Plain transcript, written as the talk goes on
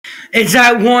It's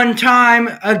that one time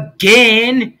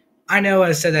again. I know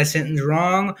I said that sentence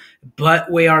wrong, but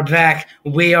we are back.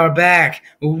 We are back.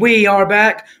 We are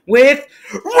back with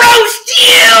Roast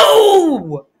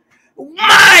You!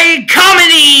 My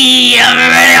comedy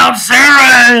of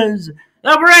Sarah's!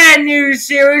 A brand new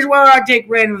series where I take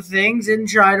random things and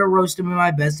try to roast them in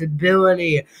my best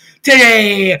ability.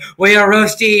 Today, we are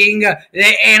roasting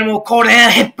the animal called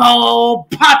a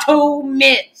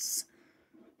hippopotamus.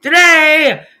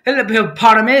 Today,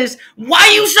 hippopotamus, why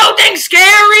are you so dang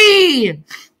scary?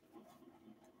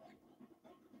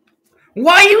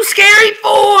 Why are you scary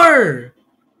for?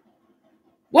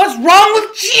 What's wrong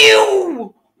with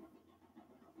you?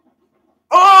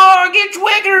 Oh, I get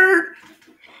triggered.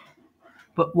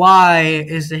 But why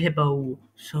is the hippo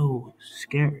so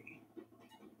scary?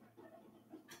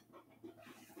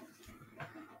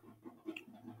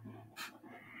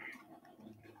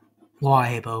 Why,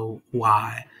 hippo?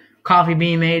 Why? Coffee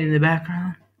being made in the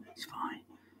background? It's fine.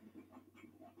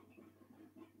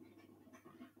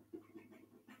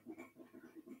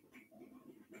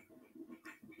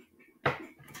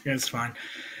 It's fine.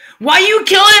 Why are you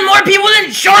killing more people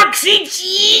than sharks each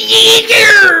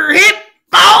year,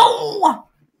 hippo?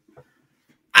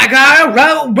 I gotta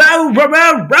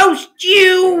roast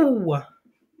you.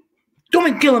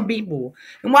 Don't be killing people.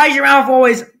 And why is your mouth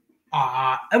always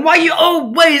and why you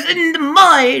always in the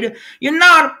mud? You're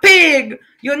not a pig.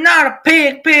 You're not a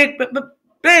pig. And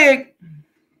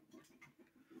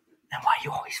why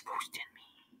you always roasting me?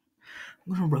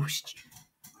 I'm gonna roast you.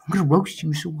 I'm gonna roast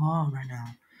you so hard right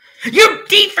now. Your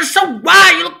teeth are so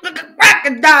wide. You look like a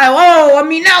crocodile. Oh, I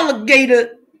mean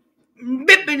alligator.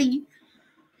 Bippity.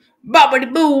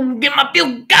 Boppity boo. Get my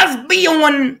Bill Cosby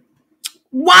on.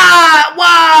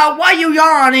 Why you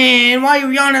yawning? Why you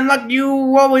yawning like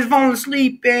you always falling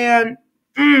asleep? And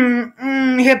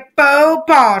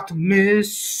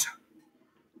hippopotamus,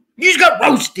 you just got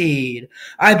roasted.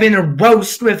 I've been a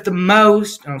roast with the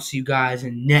most. I'll see you guys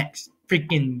in the next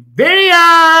freaking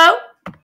video.